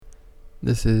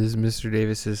This is Mr.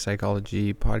 Davis's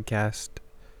Psychology Podcast,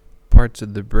 Parts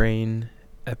of the Brain,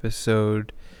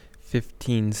 Episode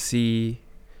 15C,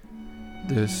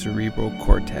 the Cerebral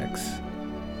Cortex.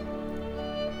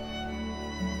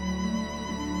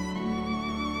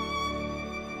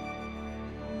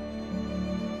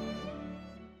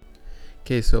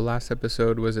 Okay, so last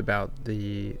episode was about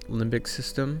the limbic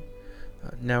system.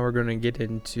 Now we're going to get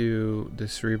into the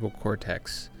cerebral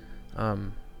cortex.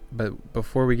 But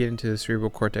before we get into the cerebral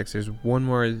cortex, there's one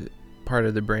more part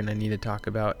of the brain I need to talk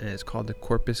about, and it's called the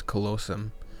corpus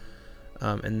callosum.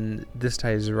 And this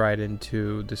ties right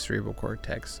into the cerebral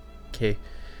cortex. Okay,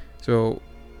 so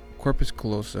corpus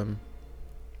callosum,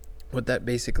 what that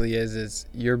basically is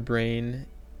your brain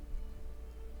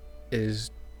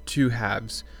is two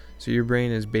halves. So your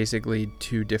brain is basically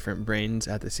two different brains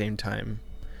at the same time.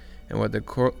 And what the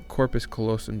corpus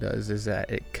callosum does is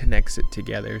that it connects it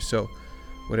together. So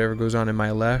whatever goes on in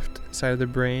my left side of the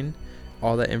brain,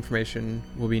 all that information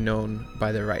will be known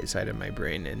by the right side of my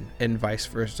brain, and vice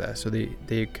versa. So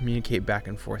they communicate back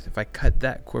and forth. If I cut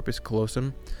that corpus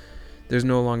callosum, there's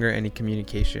no longer any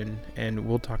communication, and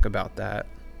we'll talk about that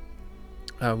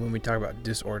when we talk about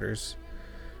disorders.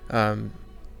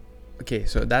 Okay,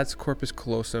 so that's corpus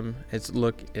callosum. It's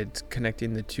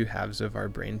connecting the two halves of our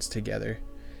brains together.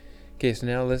 Okay, so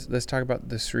now let's talk about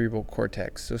the cerebral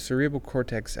cortex. So cerebral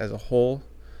cortex as a whole,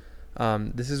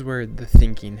 this is where the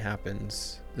thinking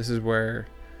happens. This is where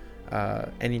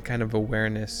any kind of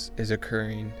awareness is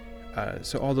occurring.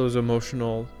 So all those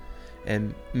emotional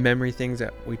and memory things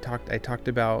that I talked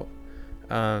about,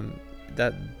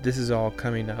 that this is all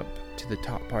coming up to the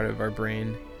top part of our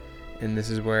brain, and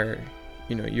this is where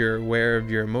you're aware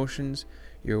of your emotions,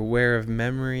 you're aware of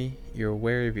memory, you're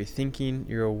aware of your thinking,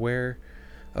 you're aware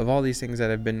of all these things that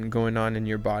have been going on in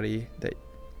your body that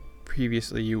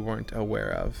previously you weren't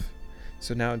aware of.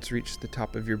 So now it's reached the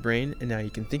top of your brain, and now you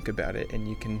can think about it and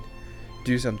you can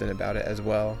do something about it as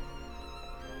well.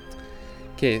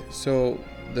 Okay, so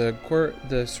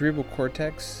the cerebral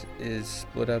cortex is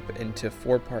split up into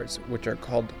 4 parts, which are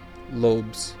called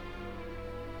lobes.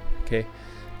 Okay,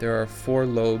 there are 4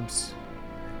 lobes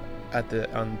in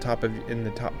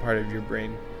the top part of your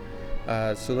brain.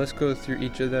 So let's go through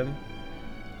each of them.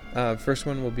 First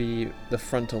one will be the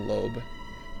frontal lobe.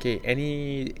 Okay,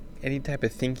 any type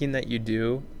of thinking that you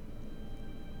do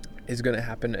is going to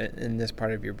happen in this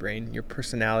part of your brain. Your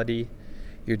personality,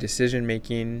 your decision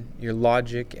making, your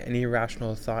logic, any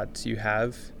rational thoughts you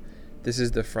have, this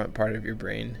is the front part of your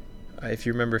brain. If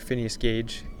you remember Phineas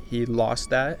Gage, he lost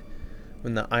that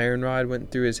when the iron rod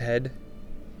went through his head,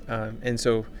 and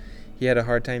so he had a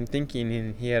hard time thinking,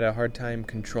 and he had a hard time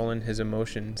controlling his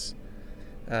emotions.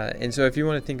 And so if you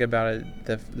want to think about it,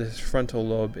 this frontal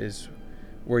lobe is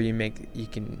where you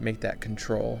can make that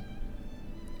control.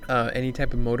 Any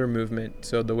type of motor movement,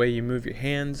 so the way you move your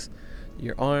hands,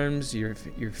 your arms, your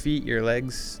feet, your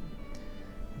legs,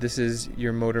 this is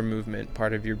your motor movement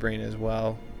part of your brain as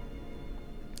well.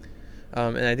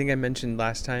 And I think I mentioned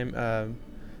last time,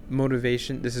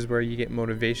 motivation, this is where you get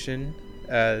motivation,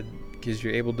 because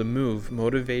you're able to move.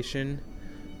 Motivation,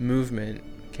 movement,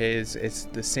 okay, it's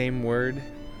the same word,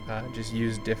 just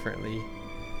used differently.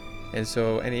 And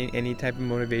so any type of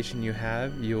motivation you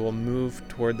have, you will move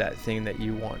toward that thing that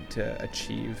you want to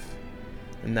achieve,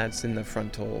 and that's in your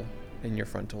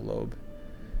frontal lobe.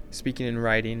 Speaking and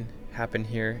writing happen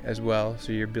here as well,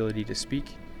 so your ability to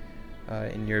speak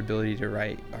and your ability to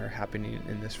write are happening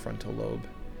in this frontal lobe.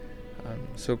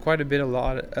 So quite a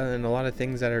lot of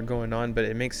things that are going on, but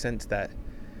it makes sense that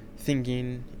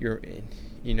thinking, you're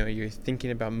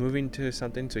thinking about moving to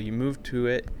something, so you move to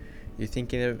it. You're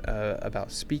thinking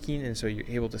about speaking, and so you're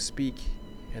able to speak,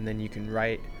 and then you can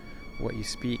write what you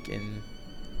speak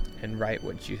and write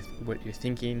what you're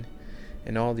thinking,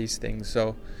 and all these things.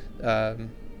 So, and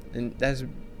that's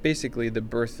basically the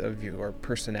birth of your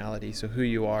personality. So who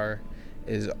you are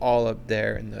is all up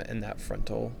there in that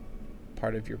frontal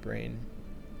part of your brain.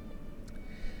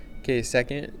 Okay,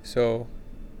 second, so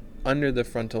under the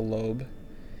frontal lobe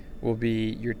will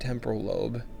be your temporal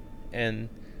lobe, and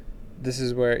this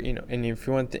is where and if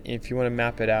you want to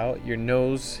map it out, your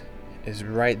nose is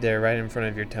right there, right in front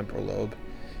of your temporal lobe.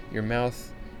 Your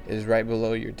mouth is right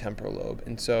below your temporal lobe,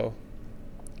 and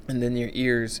then your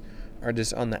ears are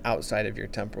just on the outside of your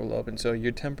temporal lobe. And so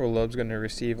your temporal lobe is going to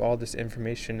receive all this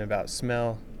information about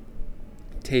smell,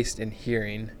 taste, and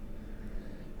hearing.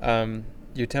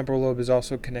 Your temporal lobe is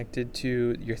also connected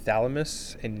to your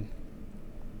thalamus and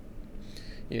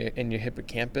your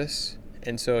hippocampus.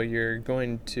 And so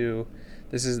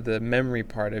this is the memory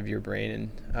part of your brain,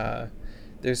 and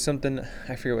there's something,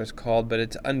 I forget what it's called, but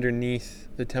it's underneath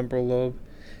the temporal lobe,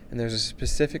 and there's a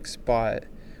specific spot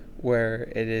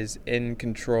where it is in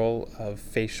control of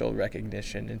facial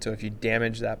recognition. And so if you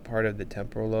damage that part of the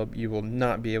temporal lobe, you will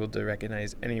not be able to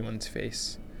recognize anyone's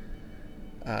face.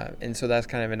 And so that's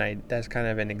kind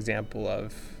of an example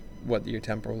of what your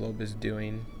temporal lobe is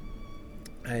doing.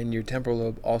 And your temporal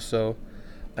lobe also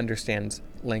understands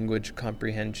language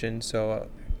comprehension. So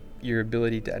your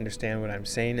ability to understand what I'm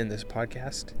saying in this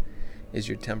podcast is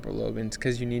your temporal lobe. And it's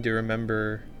because you need to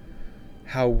remember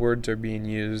how words are being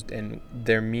used and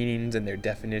their meanings and their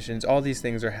definitions. All these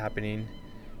things are happening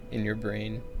in your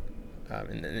brain,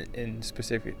 and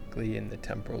specifically in the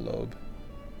temporal lobe.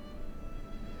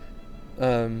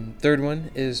 Third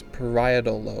one is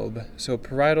parietal lobe. So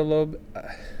parietal lobe,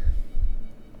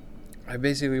 I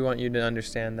basically want you to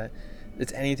understand that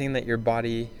it's anything that your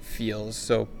body feels.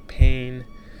 So pain,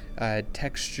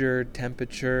 texture,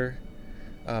 temperature,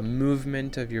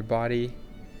 movement of your body.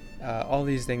 All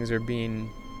these things are being,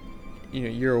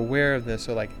 you're aware of this.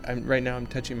 So like right now I'm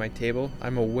touching my table.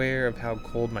 I'm aware of how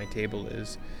cold my table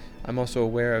is. I'm also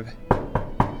aware of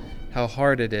how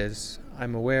hard it is.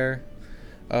 I'm aware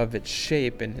of its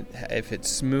shape, and if it's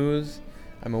smooth,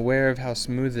 I'm aware of how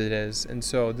smooth it is. And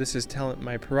so this is telling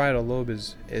my parietal lobe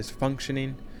is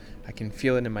functioning. I can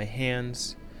feel it in my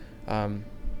hands, and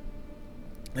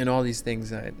all these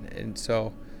things. And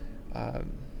so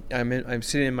I'm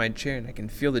sitting in my chair, and I can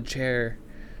feel the chair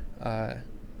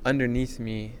underneath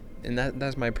me, and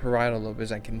that's my parietal lobe.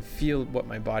 Is I can feel what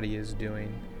my body is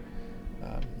doing,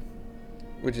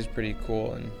 which is pretty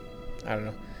cool. And I don't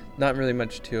know, not really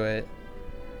much to it.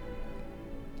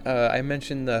 I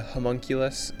mentioned the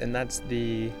homunculus, and that's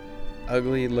the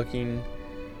ugly looking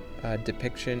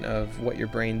depiction of what your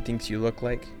brain thinks you look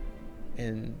like.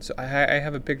 And so I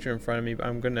have a picture in front of me, but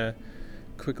I'm gonna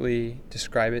quickly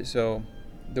describe it. So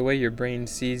the way your brain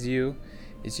sees you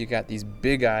is you got these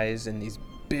big eyes and these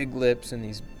big lips and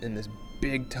this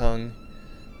big tongue,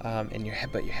 and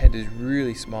but your head is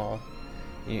really small,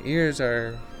 and your ears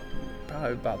are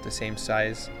probably about the same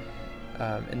size,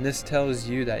 and this tells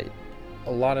you that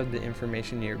a lot of the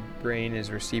information your brain is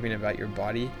receiving about your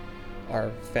body are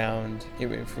found,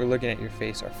 if we're looking at your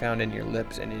face, are found in your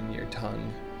lips and in your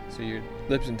tongue. So your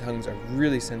lips and tongues are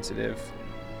really sensitive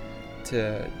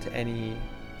to any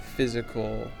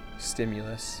physical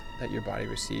stimulus that your body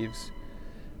receives.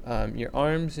 Your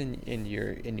arms and in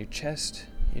your chest,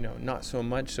 not so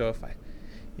much. So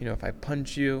if I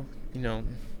punch you, it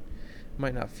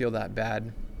might not feel that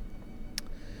bad.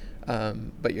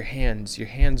 But your hands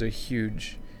are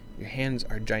huge. Your hands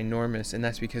are ginormous, and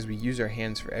that's because we use our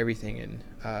hands for everything.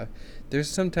 And there's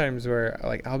sometimes where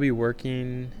I'll be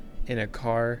working in a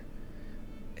car,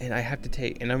 and I have to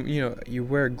take, and you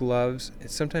wear gloves.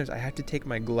 And sometimes I have to take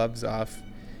my gloves off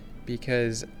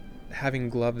because having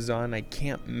gloves on, I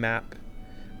can't map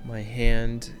my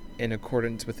hand in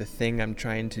accordance with the thing I'm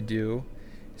trying to do.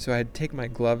 So I had to take my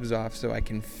gloves off so I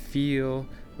can feel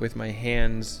with my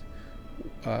hands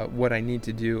what I need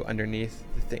to do underneath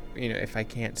the thing, if I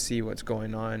can't see what's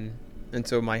going on. And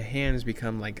so my hands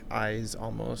become like eyes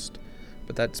almost,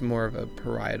 but that's more of a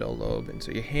parietal lobe. And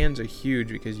so your hands are huge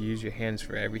because you use your hands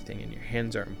for everything, and your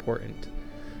hands are important.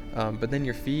 But then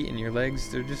your feet and your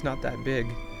legs, they're just not that big.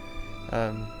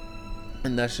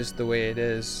 And that's just the way it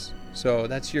is. So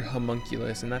that's your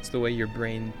homunculus, and that's the way your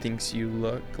brain thinks you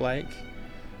look like.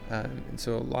 And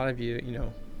so a lot of you,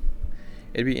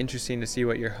 it'd be interesting to see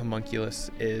what your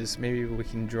homunculus is. Maybe we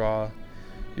can draw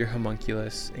your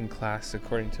homunculus in class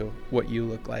according to what you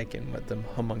look like and what the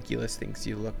homunculus thinks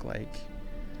you look like.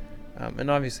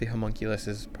 And obviously homunculus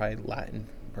is probably Latin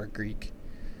or Greek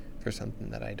for something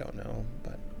that I don't know,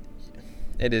 but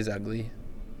it is ugly,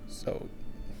 so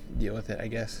deal with it, I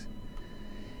guess.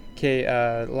 Okay,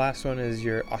 last one is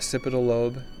your occipital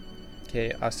lobe.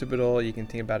 Okay, occipital, you can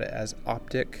think about it as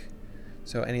optic,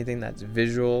 so anything that's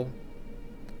visual.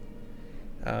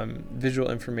 Visual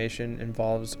information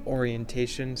involves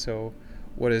orientation, so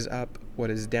what is up, what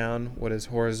is down, what is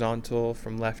horizontal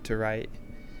from left to right.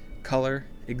 Color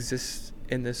exists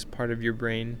in this part of your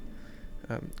brain.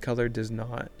 Color does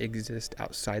not exist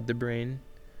outside the brain.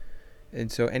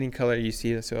 And so any color you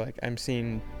see, so I'm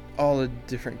seeing all the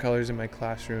different colors in my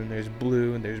classroom. There's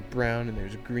blue, and there's brown, and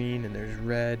there's green, and there's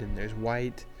red, and there's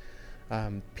white,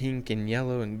 pink and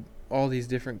yellow, and all these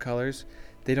different colors.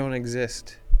 They don't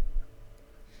exist.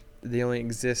 They only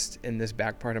exist in this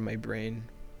back part of my brain.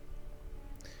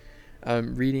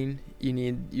 Reading, you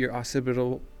need your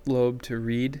occipital lobe to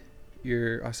read.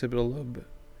 Your occipital lobe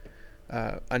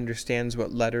understands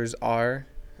what letters are,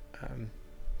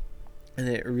 and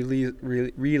it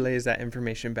relays that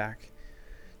information back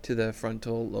to the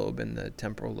frontal lobe and the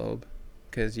temporal lobe,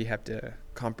 because you have to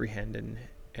comprehend,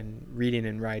 and reading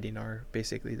and writing are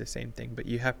basically the same thing, but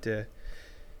you have to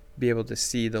be able to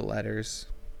see the letters.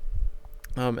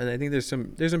 And I think there's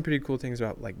some pretty cool things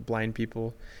about like blind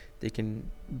people. They can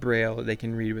braille, they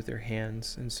can read with their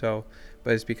hands, and so,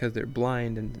 but it's because they're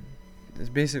blind, and it's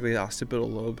basically the occipital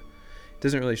lobe. It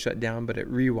doesn't really shut down, but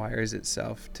it rewires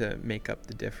itself to make up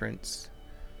the difference.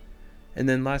 And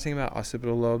then last thing about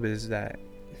occipital lobe is that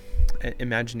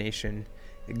imagination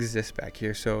exists back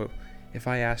here. So if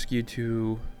I ask you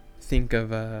to think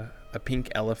of a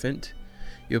pink elephant,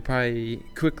 you'll probably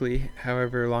quickly,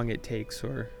 however long it takes,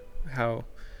 or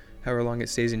however long it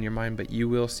stays in your mind, but you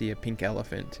will see a pink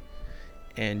elephant,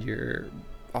 and your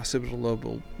occipital lobe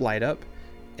will light up,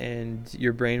 and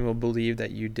your brain will believe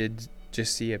that you did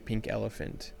just see a pink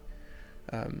elephant.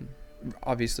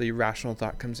 Obviously, rational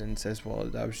thought comes in and says, well,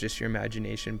 that was just your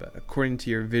imagination, but according to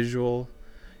your visual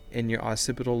in your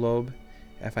occipital lobe,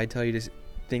 if I tell you to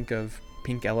think of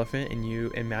pink elephant and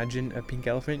you imagine a pink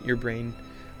elephant, your brain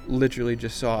literally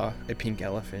just saw a pink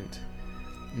elephant.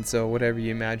 And so whatever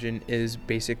you imagine is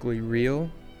basically real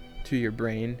to your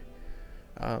brain.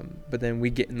 But then we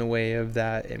get in the way of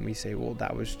that and we say, well,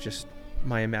 that was just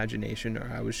my imagination,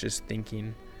 or I was just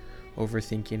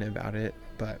overthinking about it.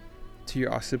 But to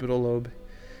your occipital lobe,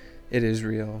 it is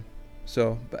real.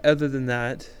 So, but other than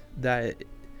that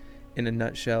in a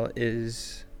nutshell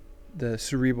is the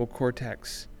cerebral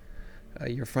cortex,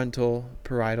 your frontal,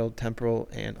 parietal, temporal,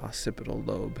 and occipital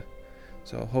lobe.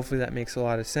 So hopefully that makes a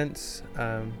lot of sense.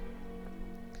 And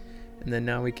then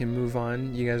now we can move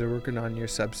on. You guys are working on your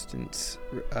substance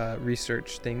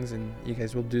research things, and you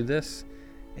guys will do this,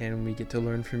 and we get to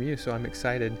learn from you. So I'm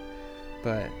excited.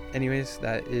 But anyways,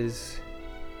 that is,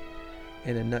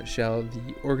 in a nutshell,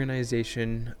 the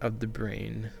organization of the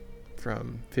brain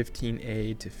from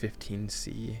 15A to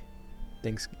 15C.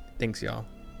 Thanks y'all.